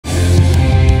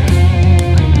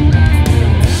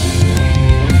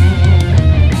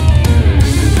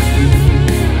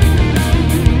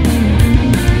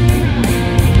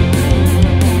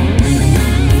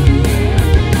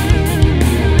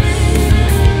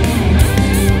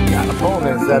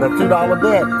at a $2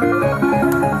 bet.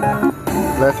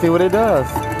 Let's see what it does.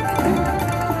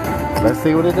 Let's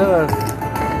see what it does.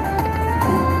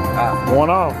 One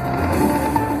off.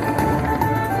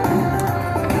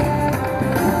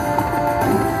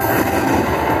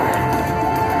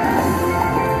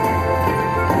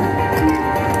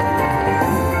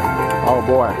 Oh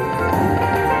boy.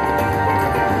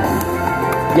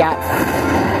 Yeah.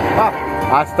 Oh,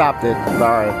 I stopped it.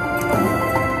 Sorry.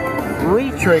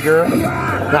 Re-trigger.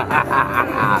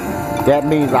 That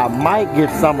means I might get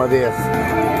some of this.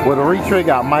 With a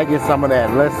re-trigger, I might get some of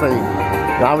that. Let's see.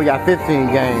 Now we got 15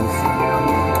 games.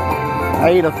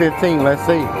 8 or 15, let's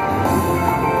see.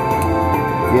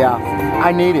 Yeah,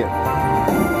 I need it.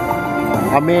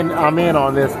 I'm in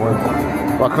on this one.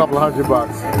 For a couple of $100.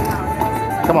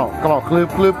 Come on, kloop,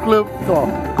 kloop, kloop. Come on,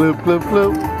 kloop, kloop,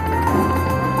 kloop.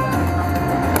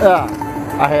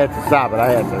 I had to stop it, I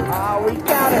had to. Oh, we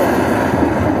got it.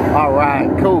 All right,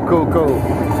 cool.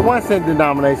 It's a 1 cent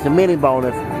denomination, mini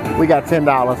bonus. We got $10,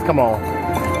 come on.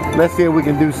 Let's see if we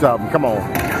can do something, come on.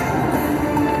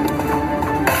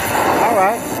 All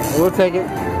right, we'll take it.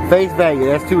 Face value,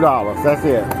 that's $2, that's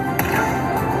it.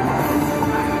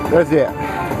 That's it.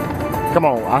 Come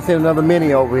on, I'll send another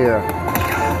mini over here.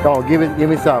 Come on, give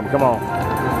me something, come on.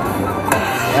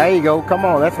 There you go, come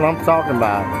on, that's what I'm talking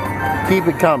about. Keep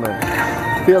it coming.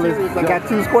 Feel this, I got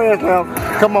 2 squares left.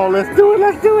 Come on, let's do it.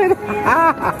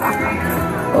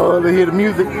 Oh, hear the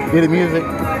music,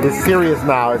 It's serious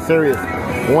now, it's serious.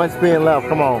 1 spin left,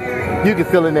 come on. You can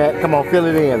fill in that, come on, fill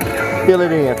it in. Do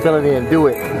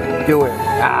it.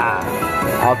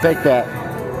 I'll take that.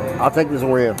 I'll take this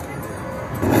win.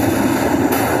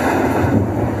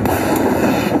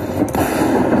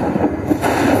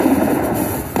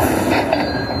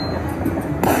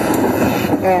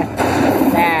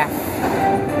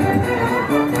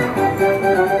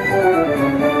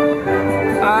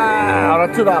 On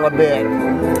a $2 bet.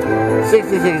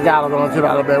 $66 on a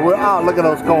 $2 bet. Oh, look at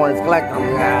those coins. Collect them.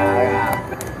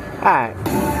 Yeah. Alright.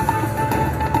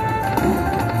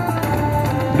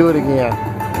 Do it again.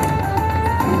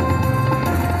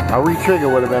 A re-trigger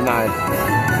would have been nice.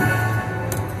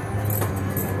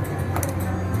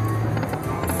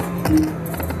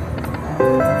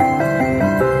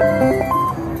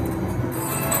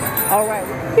 Alright.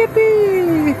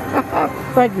 Yippee!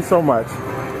 Thank you so much.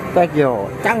 Thank you.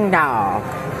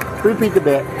 Repeat the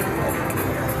bet.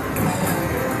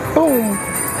 Boom.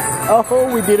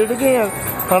 Oh, we did it again.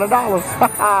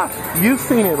 $100. You've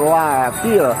seen it live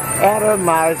here at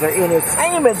Atomizer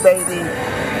Entertainment, baby.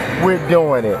 We're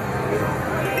doing it.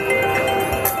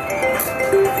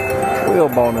 Wheel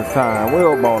bonus time.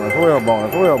 Wheel bonus.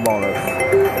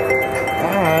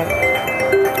 All right.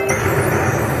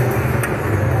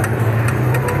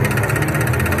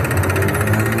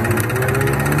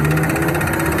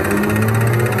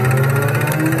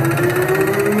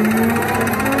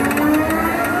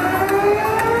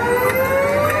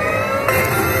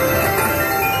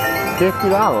 $50.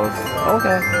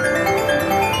 Okay.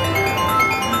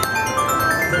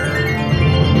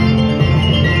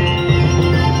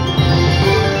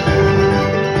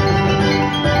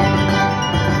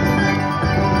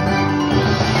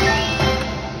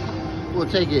 We'll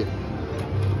take it.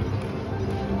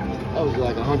 That was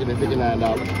like $159.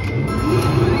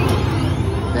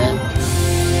 That